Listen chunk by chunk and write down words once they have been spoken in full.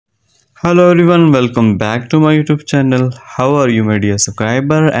Hello everyone, welcome back to my YouTube channel. How are you my dear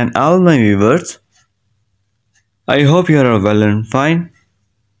subscriber and all my viewers? I hope you are well and fine.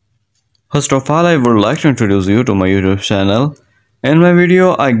 First of all, I would like to introduce you to my YouTube channel. In my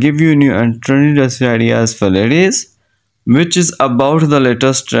video, I give you new and trendy dress ideas for ladies, which is about the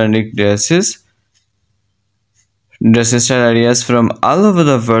latest trending dress style ideas from all over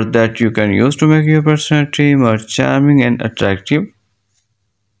the world that you can use to make your personality more charming and attractive.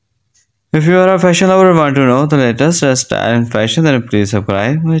 If you are a fashion lover and want to know the latest style and fashion, then please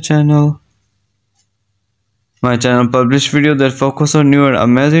subscribe my channel. My channel publish videos that focus on new and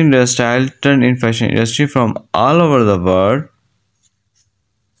amazing dress style trend in fashion industry from all over the world.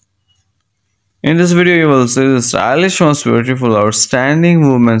 In this video, you will see the stylish, most beautiful, outstanding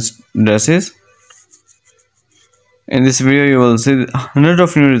women's dresses. In this video, you will see hundreds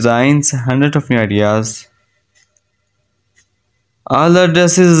of new designs, hundreds of new ideas. All the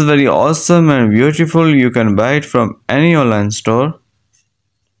dresses is very awesome and beautiful. You can buy it from any online store.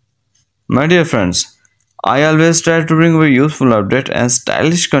 My dear friends, I always try to bring very useful update and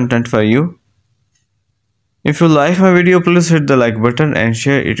stylish content for you. If you like my video, please hit the like button and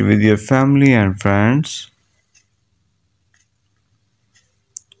share it with your family and friends.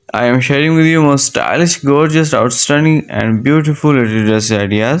 I am sharing with you most stylish, gorgeous, outstanding and beautiful dress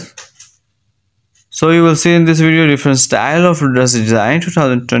ideas. So you will see in this video different style of dress design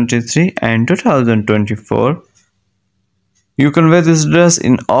 2023 and 2024. You can wear this dress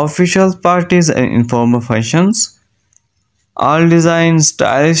in official parties and informal functions. All designs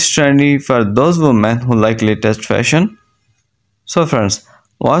stylish, trendy for those women who like latest fashion. So friends,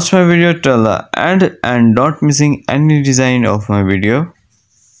 watch my video till the end and don't missing any design of my video.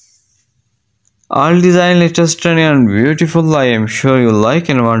 All design latest, trendy and beautiful. I am sure you like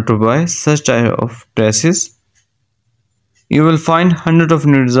and want to buy such type of dresses. You will find hundreds of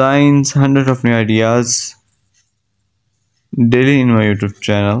new designs, hundreds of new ideas daily in my YouTube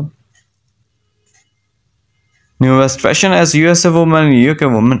channel. Newest fashion as USA woman, UK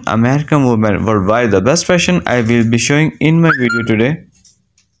woman, American woman, worldwide the best fashion I will be showing in my video today.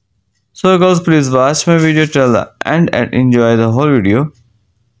 So girls, please watch my video till the end and enjoy the whole video.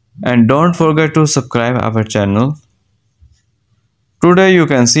 And don't forget to subscribe our channel. Today you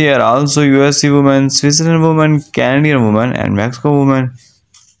can see here also USA woman, Switzerland woman, Canadian woman and Mexico woman,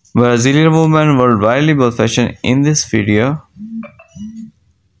 Brazilian woman, worldwide both fashion in this video.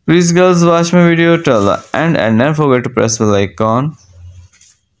 Please girls watch my video till the end and never forget to press the bell icon.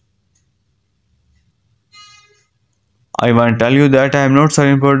 I want to tell you that I am not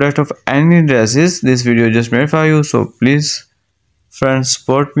selling product of any dresses. This video is just made for you, so please friends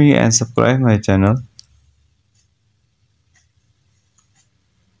support me and subscribe my channel.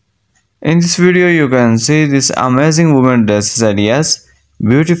 In this video you can see this amazing women dresses ideas.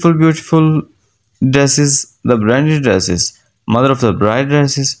 Beautiful dresses, the branded dresses, mother of the bride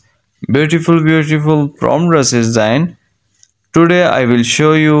dresses, beautiful prom dresses design. Today I will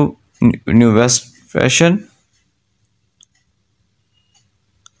show you new best fashion.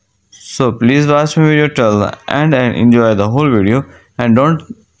 So please watch my video till the end and enjoy the whole video. And don't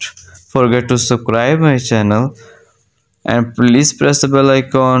forget to subscribe my channel and please press the bell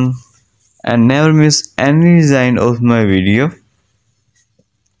icon and never miss any design of my video.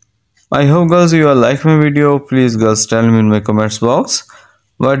 I hope girls you all like my video. Please girls tell me in my comments box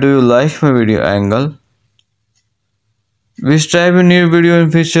what do you like my video angle. Which type of new video in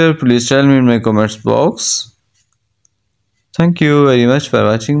future, please tell me in my comments box. Thank you very much for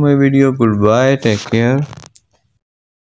watching my video. Goodbye, take care.